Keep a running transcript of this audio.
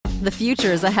The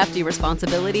future is a hefty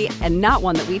responsibility and not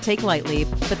one that we take lightly.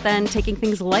 But then taking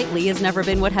things lightly has never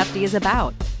been what Hefty is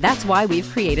about. That's why we've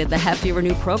created the Hefty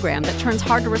Renew program that turns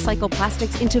hard-to-recycle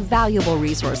plastics into valuable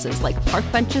resources like park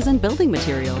benches and building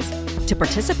materials. To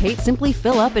participate, simply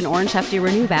fill up an orange Hefty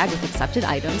Renew bag with accepted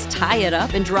items, tie it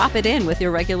up, and drop it in with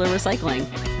your regular recycling.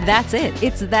 That's it.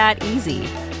 It's that easy.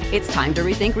 It's time to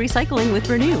rethink recycling with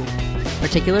Renew.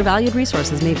 Particular valued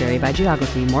resources may vary by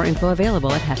geography. More info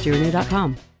available at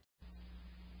heftyrenew.com.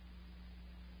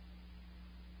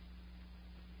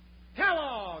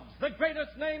 Kellogg's, the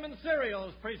greatest name in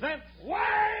cereals, presents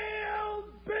Wild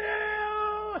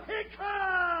Bill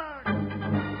Hickok!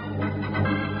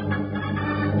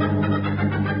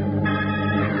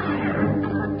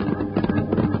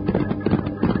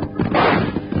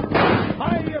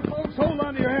 Hi, you folks. Hold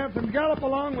on to your hats and gallop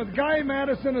along with Guy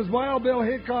Madison as Wild Bill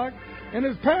Hickok and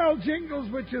his pal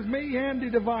Jingles, which is me, Andy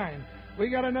Devine. We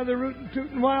got another rootin'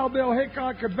 tootin' Wild Bill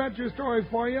Hickok adventure story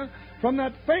for you from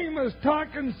that famous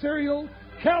talking cereal,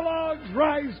 Kellogg's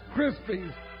Rice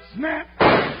Krispies. Snap,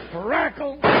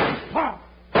 crackle, pop.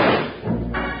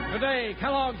 Today,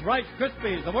 Kellogg's Rice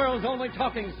Krispies, the world's only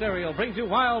talking cereal, brings you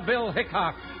Wild Bill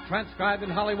Hickok, transcribed in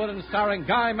Hollywood and starring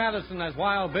Guy Madison as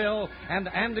Wild Bill and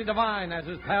Andy Devine as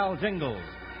his pal Jingles.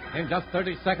 In just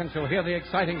 30 seconds, you'll hear the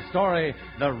exciting story,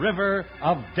 The River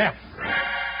of Death.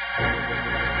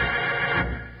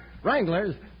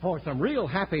 Wranglers, for some real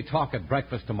happy talk at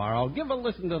breakfast tomorrow, give a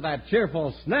listen to that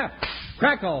cheerful snap,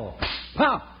 crackle,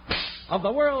 pop of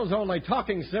the world's only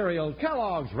talking cereal,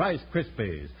 Kellogg's Rice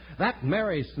Krispies. That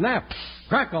merry snap,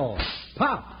 crackle,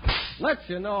 pop lets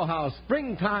you know how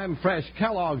springtime fresh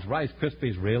Kellogg's Rice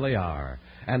Krispies really are.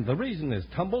 And the reason is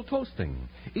tumble toasting.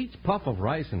 Each puff of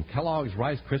rice in Kellogg's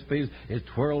Rice Krispies is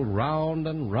twirled round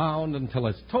and round until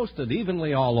it's toasted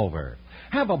evenly all over.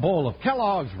 Have a bowl of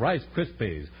Kellogg's Rice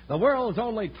Krispies, the world's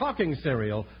only talking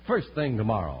cereal, first thing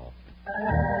tomorrow.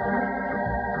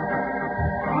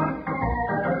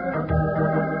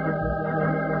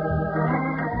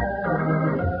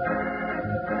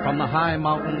 From the high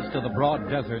mountains to the broad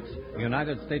deserts,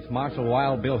 United States Marshal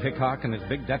Wild Bill Hickok and his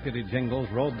big deputy Jingles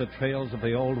rode the trails of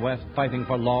the Old West fighting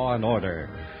for law and order.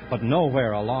 But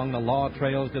nowhere along the law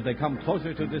trails did they come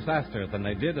closer to disaster than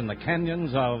they did in the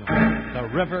canyons of the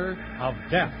River of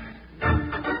Death.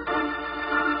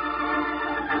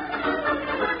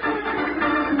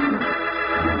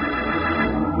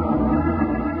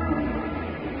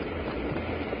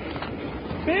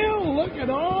 Bill, look at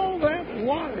all that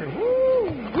water.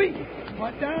 Woo-wee.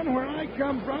 But down where I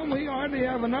come from, we hardly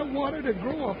have enough water to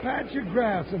grow a patch of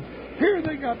grass. And here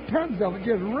they got tons of it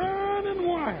just running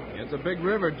wild. It's a big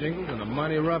river, Jingles, and a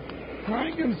mighty rough.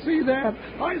 I can see that.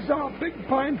 I saw a big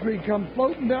pine tree come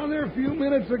floating down there a few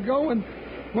minutes ago, and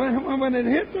when it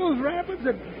hit those rapids,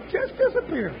 it just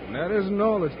disappeared. That isn't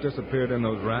all that's disappeared in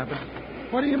those rapids.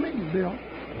 What do you mean, Bill?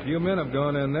 A few men have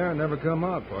gone in there and never come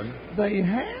out for you. They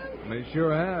have? They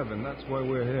sure have, and that's why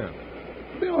we're here.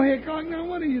 Bill Hickok, now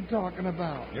what are you talking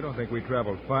about? You don't think we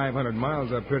traveled 500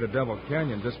 miles up here to Devil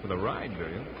Canyon just for the ride, do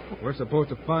you? We're supposed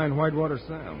to find Whitewater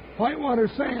Sam. Whitewater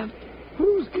Sam?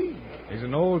 Who's he? He's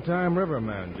an old-time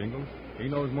riverman, Jingles. He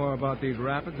knows more about these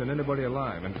rapids than anybody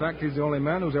alive. In fact, he's the only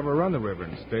man who's ever run the river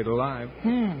and stayed alive.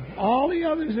 All the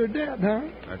others are dead, huh?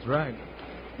 That's right.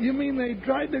 You mean they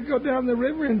tried to go down the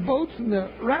river in boats and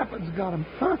the rapids got them,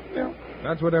 huh, Bill?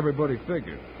 That's what everybody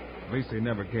figured. At least he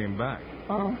never came back.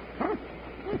 Uh-huh.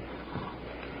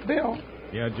 Bill?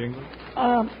 Yeah, Jingles?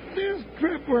 This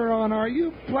trip we're on, are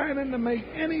you planning to make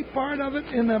any part of it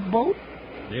in a boat?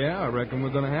 Yeah, I reckon we're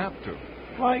going to have to.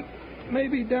 Like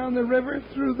maybe down the river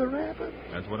through the rapids?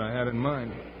 That's what I had in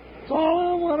mind. That's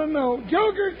all I want to know.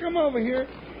 Joker, come over here.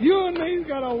 You and me's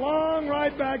got a long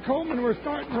ride back home, and we're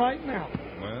starting right now.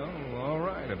 Well, all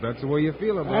right, if that's the way you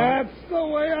feel about it. That's the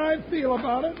way I feel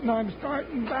about it, and I'm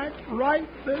starting back right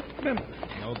this minute.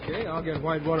 Okay, I'll get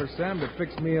Whitewater Sam to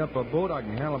fix me up a boat I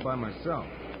can handle by myself.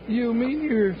 You mean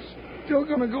you're still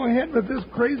going to go ahead with this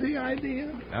crazy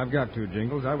idea? I've got to,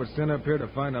 Jingles. I was sent up here to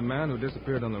find a man who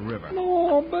disappeared on the river.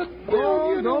 No, but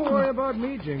Bill, you don't worry about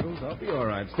me, Jingles. I'll be all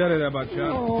right. Steady there, Buckshot.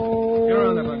 No. Get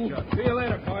around there, Buckshot. See you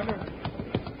later, partner.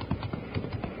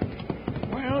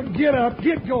 Well, get up.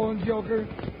 Get going, Joker.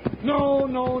 No,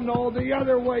 the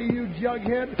other way, you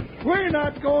jughead. We're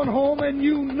not going home, and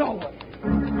you know it.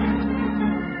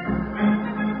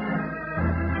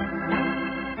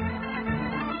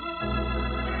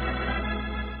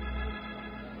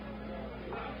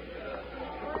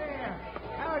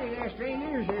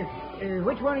 strangers.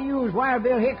 Which one of you is Wild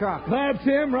Bill Hickok? That's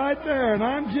him right there, and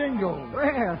I'm Jingles.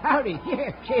 Well, howdy.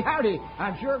 Yeah, say howdy.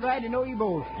 I'm sure glad to know you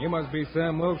both. You must be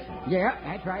Sam Wilson. Yeah,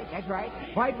 that's right.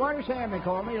 Whitewater Sam, they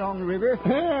call me, along the river.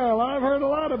 Well, I've heard a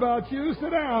lot about you.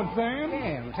 Sit down, Sam.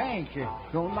 Yeah, well, thanks.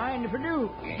 Don't mind if I do.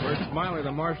 Bert Smiley,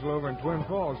 the marshal over in Twin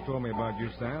Falls, told me about you,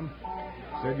 Sam.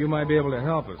 Said you might be able to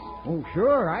help us. Oh,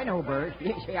 sure, I know Bert.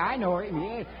 Yes, I know him,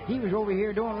 yeah. He was over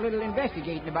here doing a little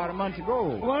investigating about a month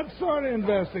ago. What sort of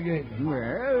investigating?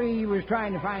 Well, he was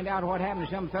trying to find out what happened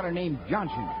to some fella named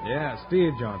Johnson. Yeah,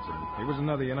 Steve Johnson. He was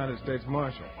another United States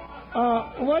Marshal.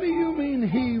 What do you mean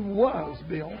he was,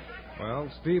 Bill? Well,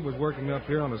 Steve was working up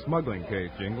here on a smuggling case,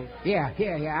 Jingles. Yeah,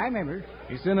 I remember.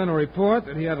 He sent in a report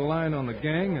that he had a line on the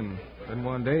gang, and then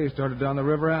one day he started down the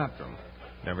river after him.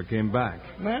 Never came back.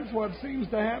 That's what seems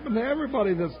to happen to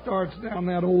everybody that starts down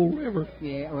that old river.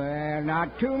 Yeah, well,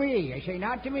 not to me. I say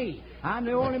not to me. I'm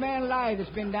the only man alive that's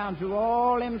been down through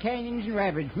all them canyons and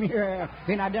rapids.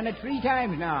 And I've done it 3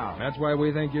 times now. That's why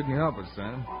we think you can help us,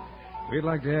 Sam. We'd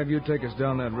like to have you take us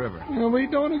down that river. We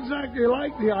don't exactly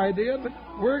like the idea, but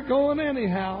we're going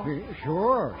anyhow.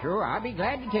 Sure. I'll be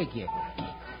glad to take you.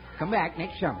 Come back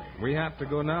next summer. We have to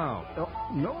go now. Oh,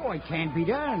 no, it can't be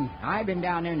done. I've been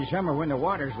down there in the summer when the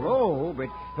water's low, but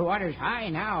the water's high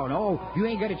now. No, you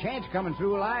ain't got a chance coming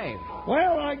through alive.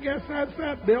 Well, I guess that's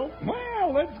that, Bill.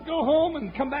 Well, let's go home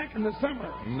and come back in the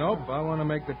summer. Nope, I want to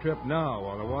make the trip now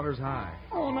while the water's high.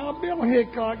 Oh, now, Bill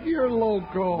Hickok, you're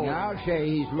loco. I'll say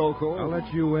he's loco. I'll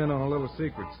let you in on a little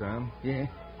secret, Sam. Yeah?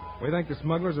 We think the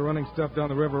smugglers are running stuff down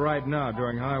the river right now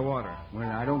during high water. Well,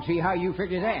 I don't see how you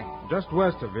figure that. Just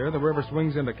west of here, the river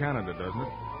swings into Canada, doesn't it?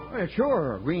 Well,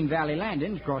 sure. Green Valley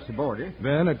Landing's across the border.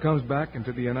 Then it comes back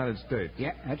into the United States.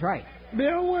 Yeah, that's right.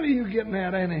 Bill, what are you getting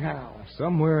at anyhow?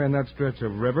 Somewhere in that stretch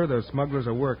of river, the smugglers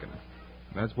are working.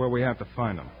 That's where we have to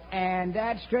find them. And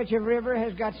that stretch of river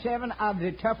has got 7 of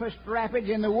the toughest rapids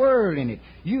in the world in it.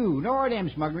 You, nor them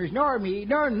smugglers, nor me,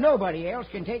 nor nobody else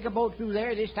can take a boat through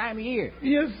there this time of year.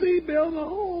 You see, Bill, the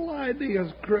whole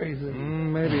idea's crazy.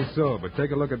 Maybe so, but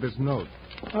take a look at this note.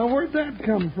 Where'd that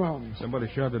come from?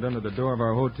 Somebody shoved it under the door of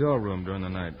our hotel room during the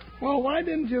night. Well, why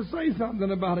didn't you say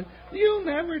something about it? You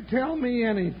never tell me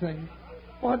anything.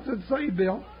 What's it say,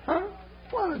 Bill? Huh?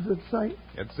 What does it say?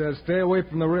 It says, stay away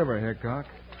from the river, Hickok.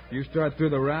 If you start through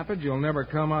the rapids, you'll never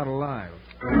come out alive.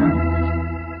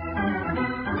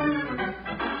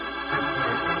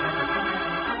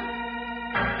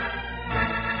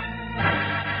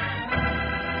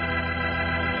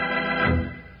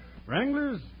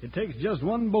 Wranglers, it takes just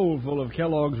one bowlful of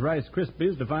Kellogg's Rice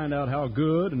Krispies to find out how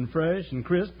good and fresh and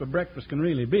crisp a breakfast can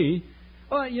really be.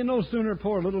 Well, you no sooner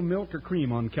pour a little milk or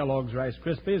cream on Kellogg's Rice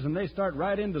Krispies and they start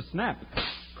right into snap,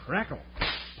 crackle,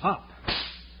 pop.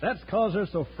 That's 'cause they're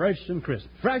so fresh and crisp.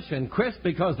 Fresh and crisp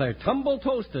because they're tumble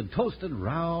toasted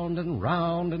round and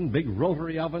round in big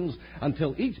rotary ovens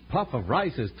until each puff of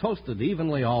rice is toasted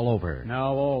evenly all over.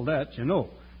 Now, all that you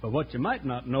know. But what you might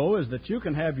not know is that you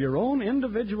can have your own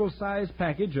individual size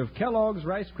package of Kellogg's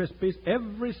Rice Krispies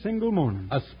every single morning.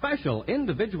 A special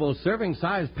individual serving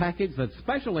size package that's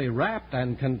specially wrapped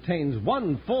and contains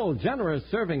one full generous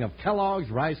serving of Kellogg's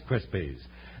Rice Krispies.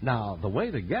 Now, the way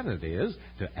to get it is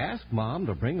to ask Mom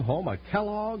to bring home a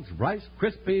Kellogg's Rice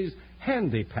Krispies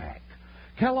Handy Pack.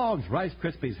 Kellogg's Rice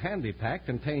Krispies Handy Pack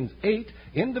contains 8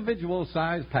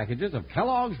 individual-sized packages of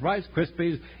Kellogg's Rice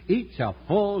Krispies, each a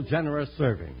full, generous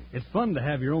serving. It's fun to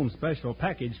have your own special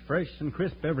package fresh and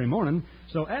crisp every morning,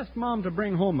 so ask Mom to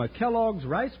bring home a Kellogg's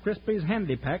Rice Krispies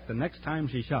Handy Pack the next time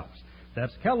she shops.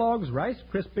 That's Kellogg's Rice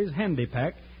Krispies Handy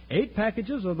Pack, 8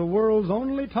 packages of the world's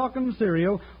only talking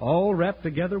cereal, all wrapped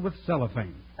together with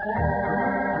cellophane.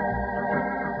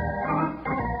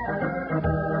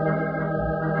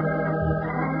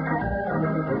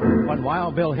 When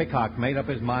Wild Bill Hickok made up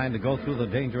his mind to go through the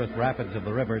dangerous rapids of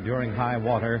the river during high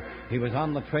water, he was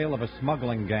on the trail of a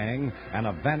smuggling gang and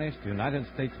a vanished United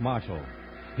States Marshal.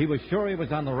 He was sure he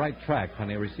was on the right track when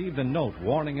he received a note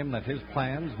warning him that his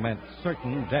plans meant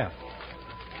certain death.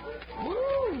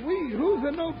 Woo-wee, who's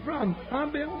the note from? Huh,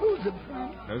 Bill? Who's it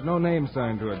from? There's no name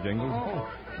signed to it, Jingles. Oh.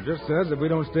 It just says if we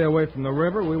don't stay away from the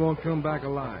river, we won't come back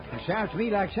alive. It sounds to me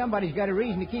like somebody's got a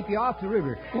reason to keep you off the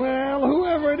river. Well,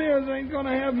 whoever it is ain't going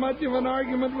to have much of an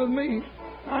argument with me.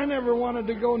 I never wanted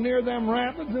to go near them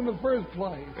rapids in the first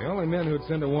place. The only men who'd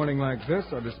send a warning like this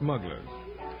are the smugglers.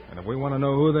 And if we want to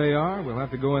know who they are, we'll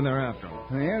have to go in there after them.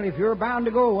 Well, if you're bound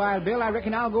to go, Wild Bill, I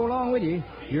reckon I'll go along with you.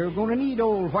 You're going to need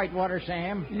old Whitewater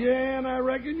Sam. Yeah, and I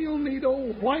reckon you'll need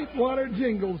old Whitewater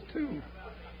Jingles, too.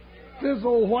 This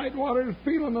old Whitewater's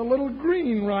feeling a little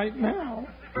green right now.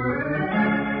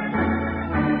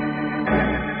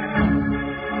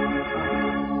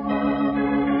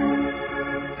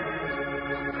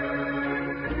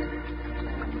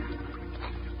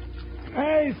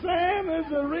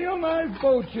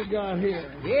 you got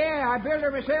here. Yeah, I built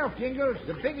her myself, Jingles.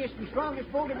 The biggest and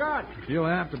strongest boat I got. She'll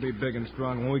have to be big and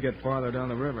strong when we get farther down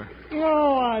the river.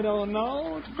 Oh, I don't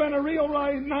know. It's been a real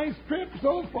nice trip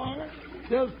so far.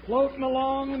 Just floating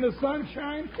along in the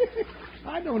sunshine.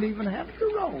 I don't even have to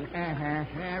row.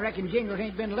 I reckon Jingles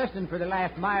ain't been listening for the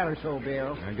last mile or so,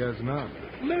 Bill. I guess not.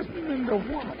 Listening to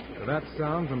what? To that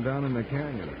sound from down in the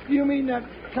canyon. You mean that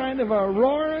kind of a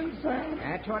roaring sound?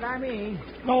 That's what I mean.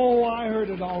 No, I heard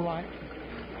it all right.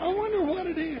 I wonder what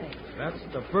it is. That's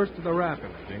the first of the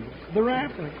rapids, Jingles. The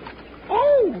rapids.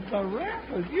 Oh, the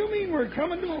rapids. You mean we're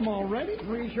coming to them already?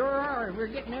 We sure are. We're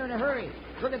getting there in a hurry.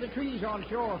 Look at the trees on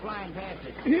shore flying past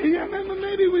it. Yeah,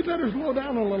 maybe we better slow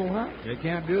down a little, huh? You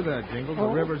can't do that, Jingles. Oh.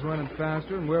 The river's running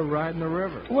faster, and we're riding the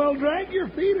river. Well, drag your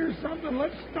feet or something.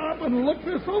 Let's stop and look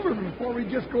this over before we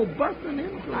just go busting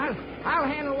into it. I'll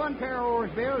handle one pair of oars,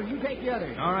 Bill. You take the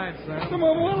other. All right, Sam. Come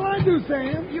on, what'll I do,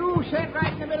 Sam? You sit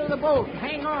right in the middle of the boat.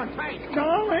 Hang on tight. No,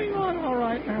 I'll hang on all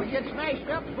right now. We get smashed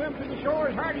up, swim to the shore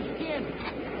as hard as you can.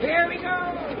 Here we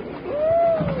go.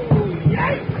 Ooh,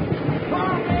 yikes! Come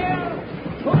on, Bill.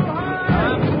 Pull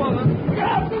hard.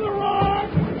 Got to the rock!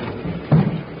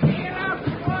 Get out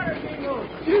the water, Jingles.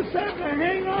 You said to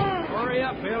hang on. Hurry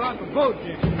up, Bill. Out the boat,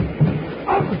 Jingles.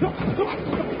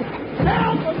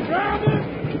 Help! I'm drowning!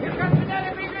 Here comes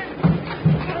another big one.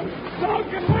 I'm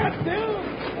soaking wet, Bill.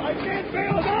 I can't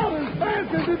bail it out as fast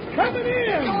as it's coming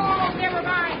in. Oh, never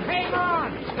mind. Hang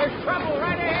on. There's trouble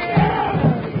right ahead. Yeah.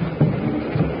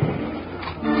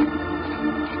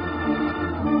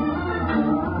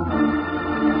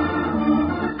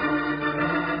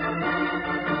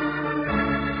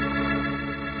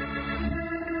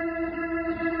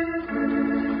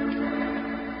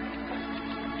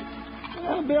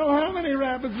 Bill, how many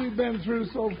rapids we've been through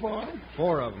so far?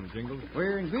 4 of them, Jingles.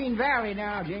 We're in Green Valley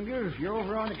now, Jingles. You're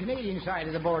over on the Canadian side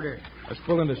of the border. Let's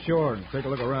pull into shore and take a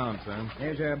look around, Sam.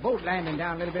 There's a boat landing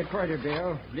down a little bit further,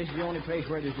 Bill. This is the only place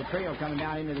where there's a trail coming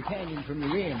down into the canyon from the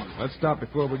rim. Let's stop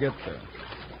before we get there.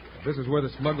 If this is where the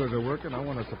smugglers are working, I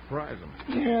want to surprise them.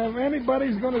 Yeah, if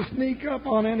anybody's going to sneak up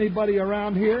on anybody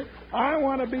around here, I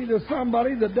want to be the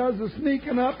somebody that does the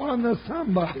sneaking up on the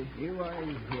somebody. You are...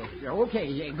 Okay,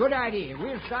 yeah, good idea.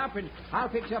 We'll stop and I'll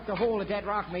fix up the hole that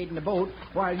rock made in the boat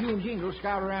while you and Jingles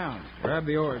scout around. Grab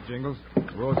the oars, Jingles.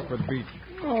 Row us for the beach.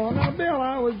 Oh, now, Bill,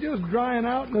 I was just drying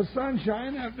out in the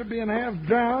sunshine after being half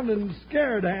drowned and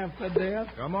scared half to death.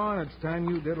 Come on, it's time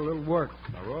you did a little work.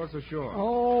 Now row us ashore.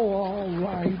 Oh, all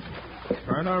right.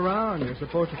 Turn around. You're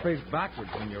supposed to face backwards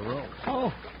when you row.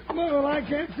 Oh, well, I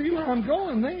can't see where I'm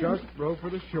going then. Just row for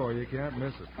the shore. You can't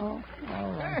miss it. Oh,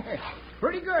 all right. Hey,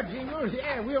 pretty good, Jingles.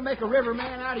 Yeah, we'll make a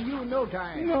riverman out of you in no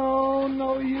time.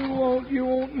 No, you won't. You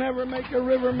won't never make a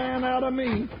riverman out of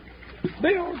me.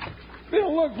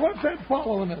 Bill, look, what's that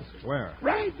following us? Where?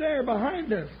 Right there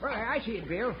behind us. Well, I see it,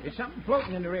 Bill. It's something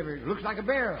floating in the river. It looks like a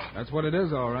barrel. That's what it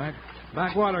is, all right.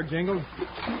 Backwater, Jingles.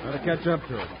 Gotta catch up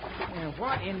to it.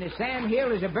 What in the Sam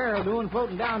Hill is a barrel doing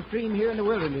floating downstream here in the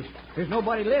wilderness? There's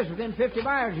nobody lives within 50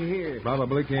 miles of here.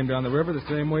 Probably came down the river the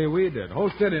same way we did.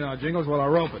 Hold steady now, Jingles, while I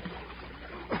rope it.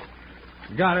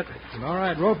 Got it. All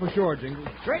right, row for shore, Jingles.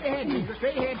 Straight ahead, Jingles.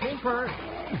 Straight ahead. Think first.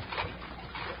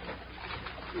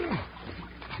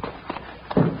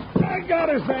 I got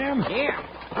her, Sam. Yeah.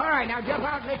 All right, now jump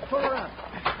out and let's pull her up.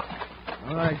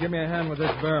 All right, give me a hand with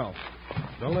this barrel.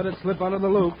 Don't let it slip out of the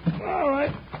loop. All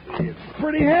right. It's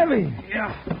pretty heavy.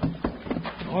 Yeah.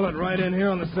 Hold it right in here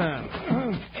on the sand.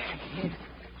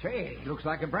 Say, looks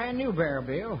like a brand new barrel,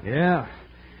 Bill. Yeah.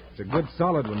 It's a good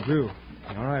solid one, too.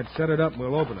 All right, set it up and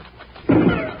we'll open it.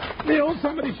 Bill,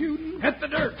 somebody shooting. Hit the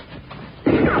dirt.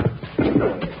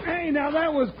 Hey, now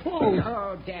that was close.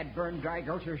 Oh, dad burned dry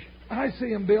gulchers. I see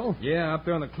him, Bill. Yeah, up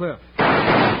there on the cliff. Well,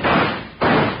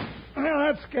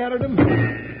 that scattered him.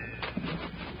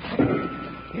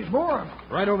 There's more of them.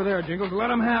 Right over there, Jingles. Let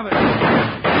them have it.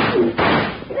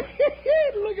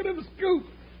 Look at him scoot.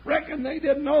 Reckon they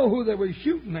didn't know who they were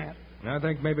shooting at. I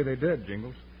think maybe they did,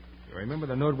 Jingles. You remember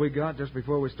the note we got just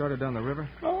before we started down the river?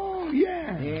 Oh,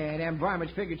 yeah. Yeah, them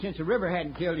varmints figured since the river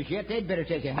hadn't killed us yet, they'd better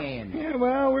take a hand. Yeah,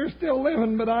 well, we're still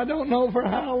living, but I don't know for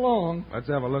how long. Let's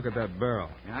have a look at that barrel.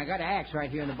 Now, I got an axe right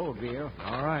here in the boat, Bill.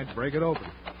 All right, break it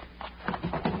open.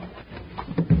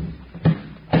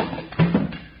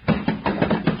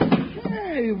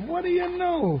 Hey, what do you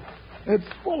know? It's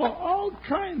full of all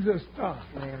kinds of stuff.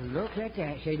 Well, look at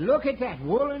that. Say, look at that.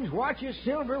 Woolens, watches,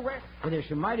 silverware. Well, there's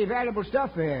some mighty valuable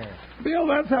stuff there. Bill,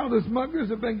 that's how the smugglers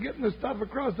have been getting the stuff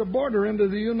across the border into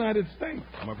the United States.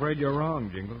 I'm afraid you're wrong,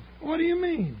 Jingles. What do you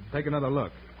mean? Take another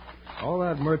look. All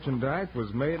that merchandise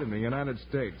was made in the United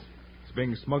States. It's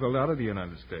being smuggled out of the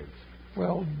United States.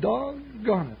 Well,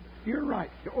 doggone it. You're right.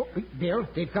 Oh, Bill,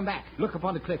 they've come back. Look up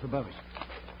on the cliff above us.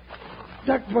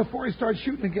 Duck before he starts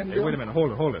shooting again, Hey, Bill. wait a minute.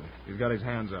 Hold it. He's got his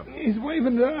hands up. He's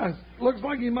waving to us. Looks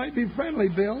like he might be friendly,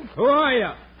 Bill. Who are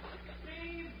you?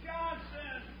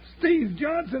 Steve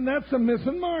Johnson, that's the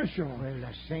missing marshal. Well, the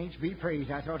saints be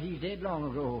praised. I thought he's dead long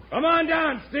ago. Come on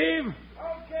down, Steve.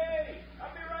 Okay,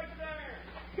 I'll be right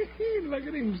there. Look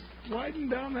at him sliding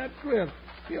down that cliff.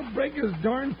 He'll break his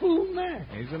darn fool neck.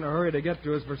 He's in a hurry to get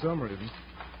to us for some reason.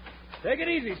 Take it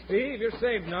easy, Steve. You're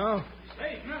safe now.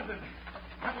 Hey, nothing.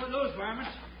 Couple of those varmints.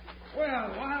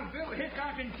 Well, Wild Bill,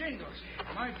 Hickok, and Jingles.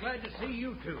 I'm glad to see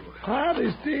you two.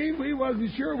 Howdy, Steve. We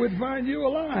wasn't sure we'd find you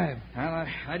alive. Well,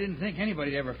 I didn't think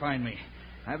anybody'd ever find me.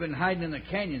 I've been hiding in the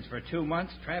canyons for 2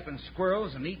 months, trapping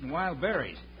squirrels and eating wild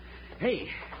berries. Hey,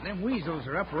 them weasels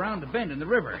are up around the bend in the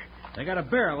river. They got a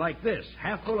barrel like this,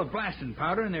 half full of blasting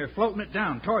powder, and they're floating it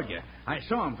down toward you. I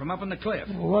saw them from up on the cliff.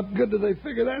 Well, what good do they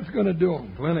figure that's going to do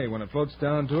 'em? Plenty. When it floats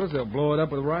down to us, they'll blow it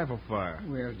up with rifle fire.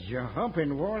 Well,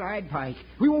 jumping wall-eyed pike.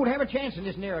 We won't have a chance in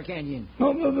this narrow canyon.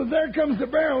 Oh, there comes the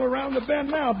barrel around the bend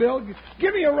now, Bill.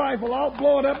 Give me a rifle. I'll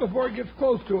blow it up before it gets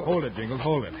close to us. Hold it, Jingles.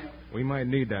 Hold it. We might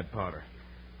need that powder.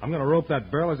 I'm going to rope that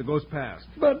barrel as it goes past.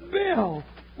 But, Bill,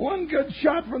 one good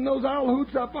shot from those owl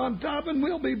hoots up on top, and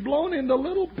we'll be blown into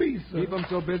little pieces. Keep them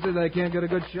so busy they can't get a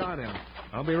good shot in.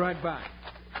 I'll be right back.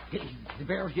 Hey, the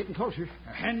barrel's getting closer.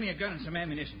 Hand me a gun and some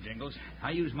ammunition, Jingles.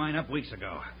 I used mine up weeks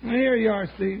ago. Here you are,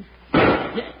 Steve.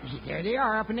 Yeah, there they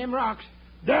are up in them rocks.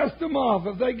 Dust them off.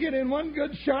 If they get in one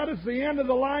good shot, it's the end of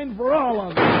the line for all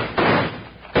of them.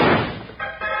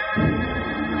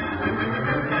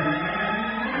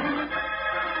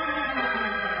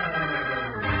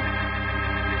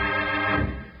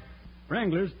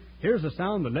 Wranglers, here's a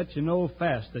sound that lets you know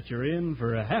fast that you're in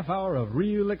for a half hour of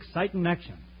real exciting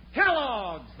action.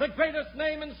 Kellogg's, the greatest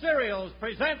name in cereals,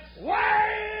 presents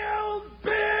Wild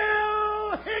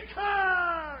Bill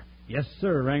Hickok! Yes,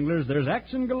 sir, Wranglers. There's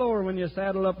action galore when you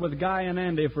saddle up with Guy and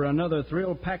Andy for another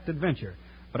thrill-packed adventure.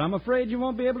 But I'm afraid you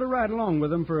won't be able to ride along with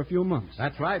them for a few months.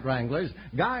 That's right, Wranglers.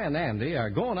 Guy and Andy are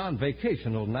going on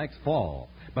vacation till next fall.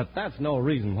 But that's no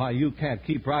reason why you can't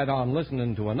keep right on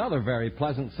listening to another very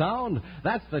pleasant sound.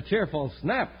 That's the cheerful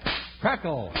snap,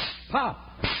 crackle, pop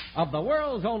of the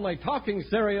world's only talking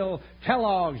cereal,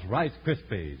 Kellogg's Rice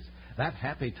Krispies. That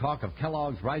happy talk of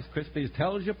Kellogg's Rice Krispies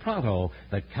tells you pronto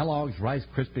that Kellogg's Rice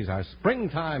Krispies are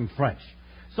springtime fresh.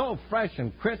 So fresh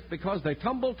and crisp because they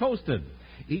tumble toasted.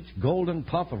 Each golden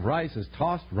puff of rice is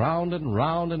tossed round and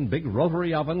round in big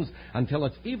rotary ovens until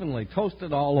it's evenly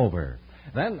toasted all over.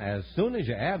 Then, as soon as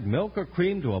you add milk or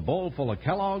cream to a bowl full of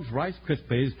Kellogg's Rice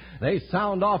Krispies, they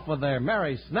sound off with their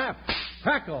merry snap,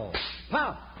 crackle,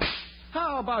 pop.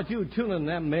 How about you tuning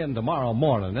them in tomorrow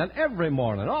morning and every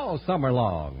morning all summer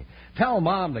long? Tell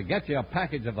Mom to get you a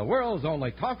package of the world's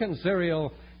only talking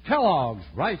cereal, Kellogg's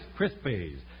Rice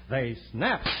Krispies. They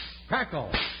snap, crackle,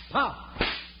 pop.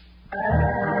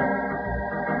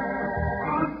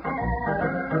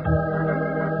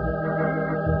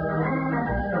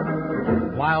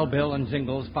 Wild Bill and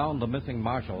Jingles found the missing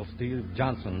marshal, Steve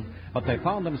Johnson, but they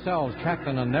found themselves trapped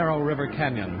in a narrow river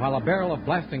canyon while a barrel of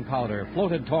blasting powder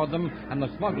floated toward them and the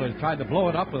smugglers tried to blow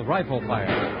it up with rifle fire.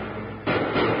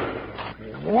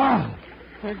 Wow.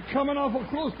 They're coming awful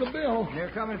close to Bill.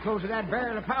 They're coming close to that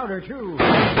barrel of powder, too.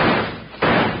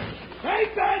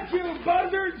 Ain't that you,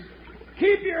 buzzards?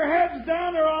 Keep your heads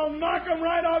down or I'll knock 'em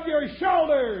right off your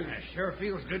shoulders. It sure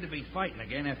feels good to be fighting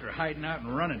again after hiding out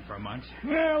and running for months.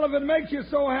 Well, if it makes you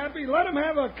so happy, let 'em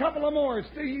have a couple of more,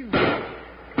 Steve.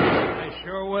 I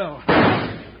sure will.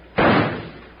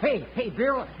 Hey,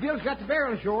 Bill. Bill's got the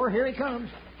barrel ashore. Here he comes.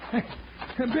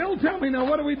 Bill, tell me now,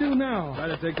 what do we do now? Try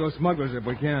to take those smugglers if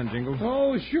we can, Jingles.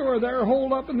 Oh, sure. They're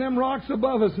holed up in them rocks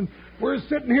above us, and we're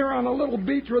sitting here on a little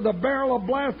beach with a barrel of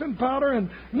blasting powder and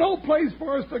no place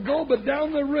for us to go but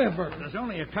down the river. There's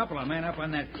only a couple of men up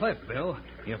on that cliff, Bill.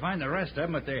 You'll find the rest of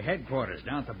them at their headquarters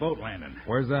down at the boat landing.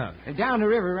 Where's that? Down the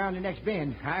river around the next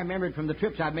bend. I remember it from the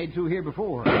trips I've made through here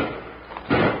before.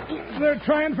 They're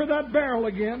trying for that barrel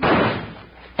again.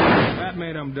 That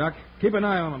made 'em duck. Keep an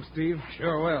eye on 'em, Steve.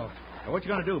 Sure will. Now, what you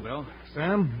going to do, Bill?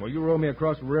 Sam, will you row me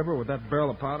across the river with that barrel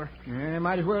of powder?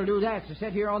 Might as well do that to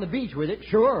sit here on the beach with it.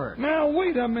 Sure. Now,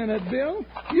 wait a minute, Bill.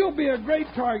 You'll be a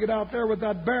great target out there with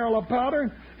that barrel of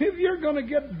powder. If you're going to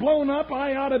get blown up,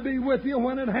 I ought to be with you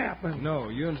when it happens. No,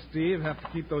 you and Steve have to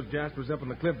keep those jaspers up on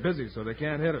the cliff busy so they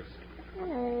can't hit us.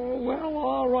 Oh, well,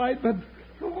 all right, but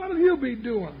what'll you be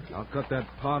doing? I'll cut that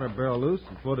powder barrel loose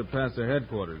and float it past their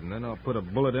headquarters, and then I'll put a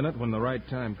bullet in it when the right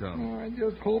time comes. Oh, I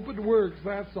just hope it works,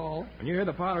 that's all. When you hear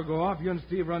the powder go off, you and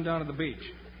Steve run down to the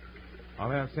beach.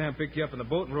 I'll have Sam pick you up in the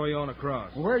boat and row you on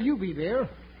across. Where'll you be, Bill?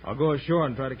 I'll go ashore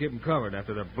and try to keep them covered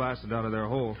after they're blasted out of their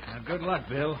hole. Now, good luck,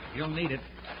 Bill. You'll need it.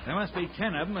 There must be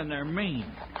 10 of them, and they're mean.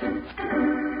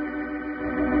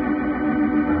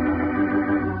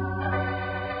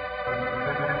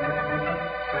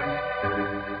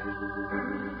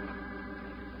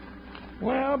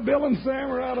 Well, Bill and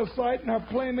Sam are out of sight, and our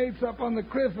playmates up on the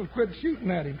cliff have quit shooting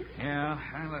at him. Yeah,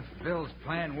 well, if Bill's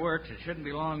plan works, it shouldn't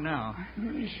be long now.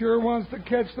 He sure wants to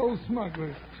catch those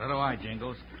smugglers. So do I,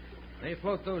 Jingles. They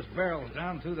float those barrels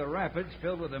down through the rapids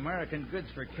filled with American goods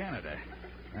for Canada.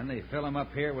 Then they fill them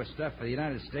up here with stuff for the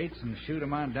United States and shoot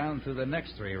them on down through the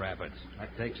next 3 rapids.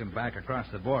 That takes them back across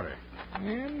the border.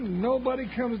 And nobody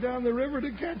comes down the river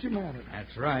to catch them at it.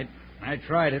 That's right. I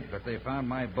tried it, but they found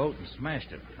my boat and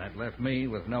smashed it. That left me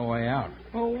with no way out.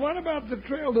 Well, what about the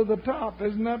trail to the top?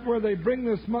 Isn't that where they bring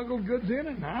the smuggled goods in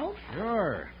and out?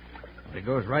 Sure. It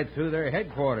goes right through their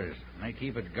headquarters, and they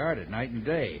keep it guarded night and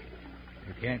day.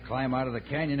 You can't climb out of the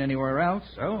canyon anywhere else,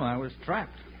 so I was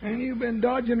trapped. And you've been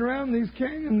dodging around these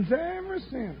canyons ever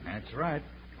since. That's right.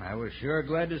 I was sure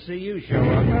glad to see you show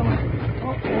up.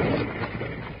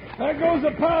 There goes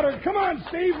the powder. Come on,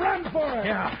 Steve, run for it.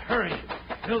 Yeah, hurry.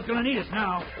 Bill's going to need us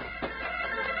now.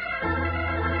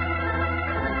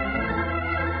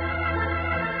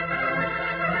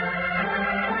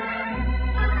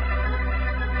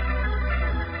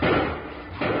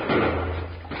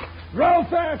 Roll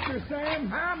faster,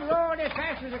 Sam. I'm rolling as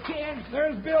fast as I can.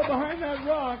 There's Bill behind that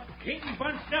rock. Keep him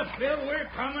bunched up, Bill. We're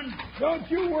coming. Don't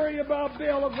you worry about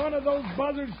Bill. If one of those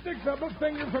buzzards sticks up a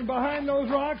finger from behind those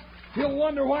rocks, he'll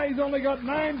wonder why he's only got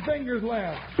 9 fingers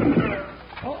left.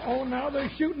 Uh-oh, now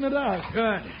they're shooting at us.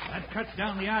 Good. That cuts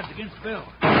down the odds against Bill.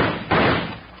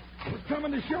 We're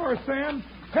coming to shore, Sam.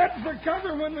 Head for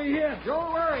cover when we hit.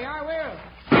 Don't worry, I will.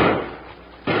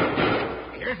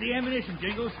 Here's the ammunition,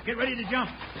 Jingles. Get ready to jump.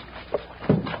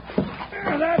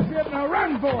 There, that's it. Now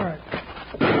run for it.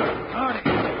 Howdy.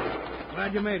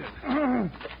 Glad you made it.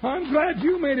 I'm glad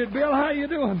you made it, Bill. How you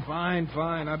doing? Fine,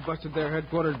 fine. I busted their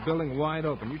headquarters building wide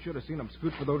open. You should have seen them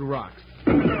scoot for those rocks.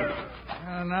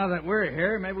 Now that we're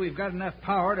here, maybe we've got enough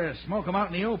power to smoke them out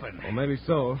in the open. Well, maybe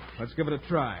so. Let's give it a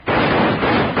try.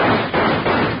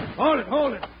 Hold it,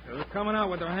 hold it. They're coming out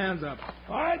with their hands up.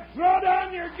 All right, throw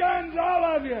down your guns,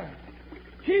 all of you.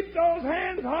 Keep those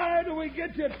hands high till we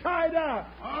get you tied up.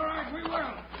 All right, we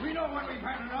will. We know when we've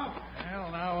had enough.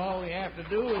 Well, now all we have to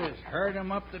do is herd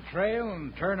them up the trail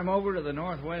and turn them over to the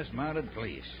Northwest Mounted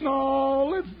Police. No,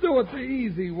 let's do it the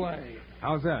easy way.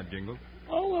 How's that, Jingle?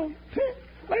 Oh, well,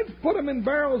 let's put them in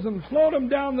barrels and float them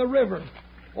down the river.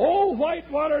 Old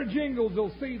Whitewater Jingles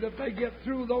will see that they get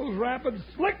through those rapids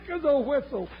slick as a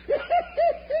whistle.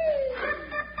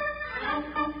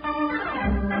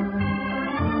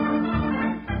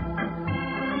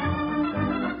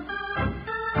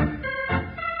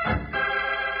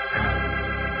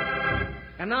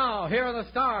 And now, here are the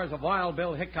stars of Wild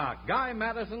Bill Hickok, Guy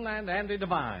Madison, and Andy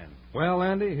Devine. Well,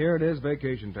 Andy, here it is,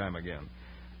 vacation time again.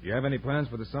 Do you have any plans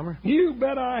for the summer? You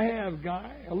bet I have,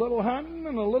 Guy. A little hunting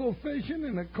and a little fishing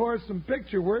and, of course, some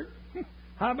picture work.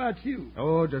 How about you?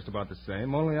 Oh, just about the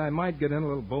same, only I might get in a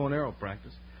little bow and arrow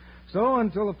practice. So,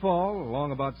 until the fall,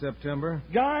 along about September.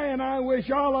 Guy and I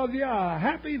wish all of you a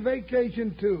happy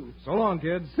vacation, too. So long,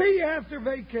 kids. See you after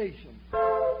vacation.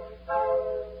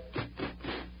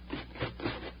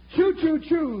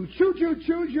 Choo-choo-choo.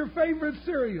 Choo-choo-choo's your favorite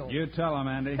cereal. You tell him,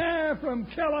 Andy. From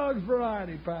Kellogg's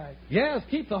Variety Pack. Yes,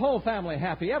 keep the whole family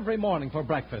happy every morning for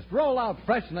breakfast. Roll out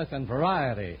freshness and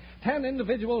variety. 10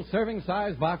 individual serving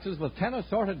size boxes with 10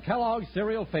 assorted Kellogg's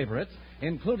cereal favorites,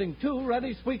 including 2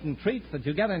 ready sweetened treats that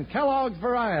you get in Kellogg's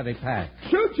Variety Pack.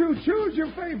 Choo-choo-choo's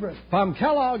your favorite. From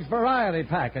Kellogg's Variety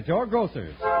Pack at your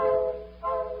grocer's.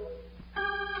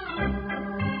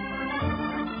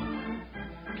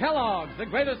 Kellogg's, the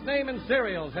greatest name in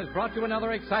cereals, has brought you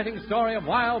another exciting story of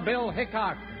Wild Bill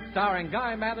Hickok, starring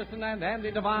Guy Madison and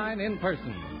Andy Devine in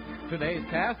person. Today's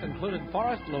cast included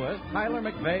Forrest Lewis, Tyler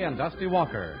McVeigh, and Dusty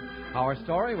Walker. Our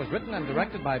story was written and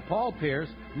directed by Paul Pierce,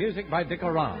 music by Dick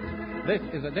Oran. This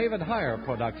is a David Heyer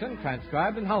production,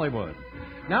 transcribed in Hollywood.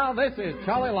 Now this is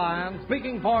Charlie Lyon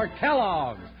speaking for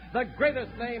Kellogg's, the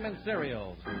greatest name in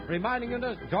cereals, reminding you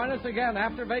to join us again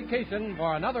after vacation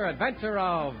for another adventure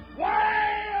of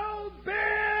Wild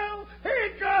Bill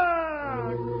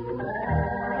Hickok!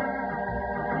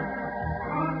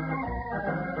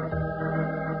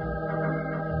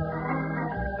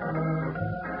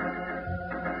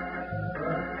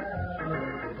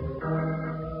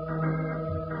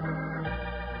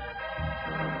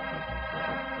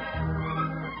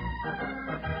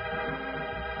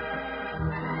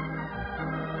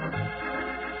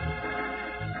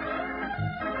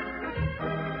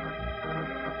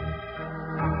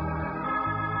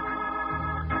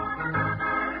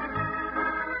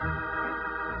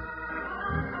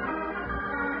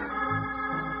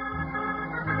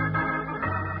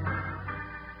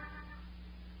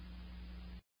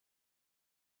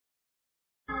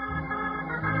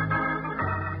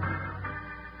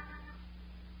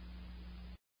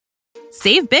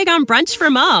 Save big on brunch for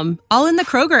mom, all in the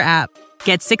Kroger app.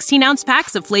 Get 16-ounce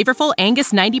packs of flavorful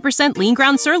Angus 90% lean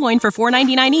ground sirloin for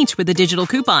 $4.99 each with a digital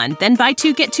coupon. Then buy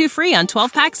 2, get 2 free on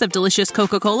 12 packs of delicious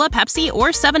Coca-Cola, Pepsi, or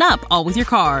 7-Up, all with your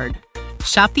card.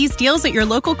 Shop these deals at your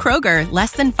local Kroger,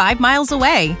 less than 5 miles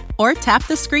away. Or tap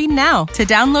the screen now to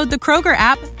download the Kroger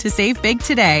app to save big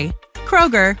today.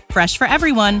 Kroger, fresh for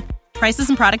everyone. Prices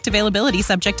and product availability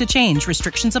subject to change.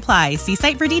 Restrictions apply. See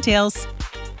site for details.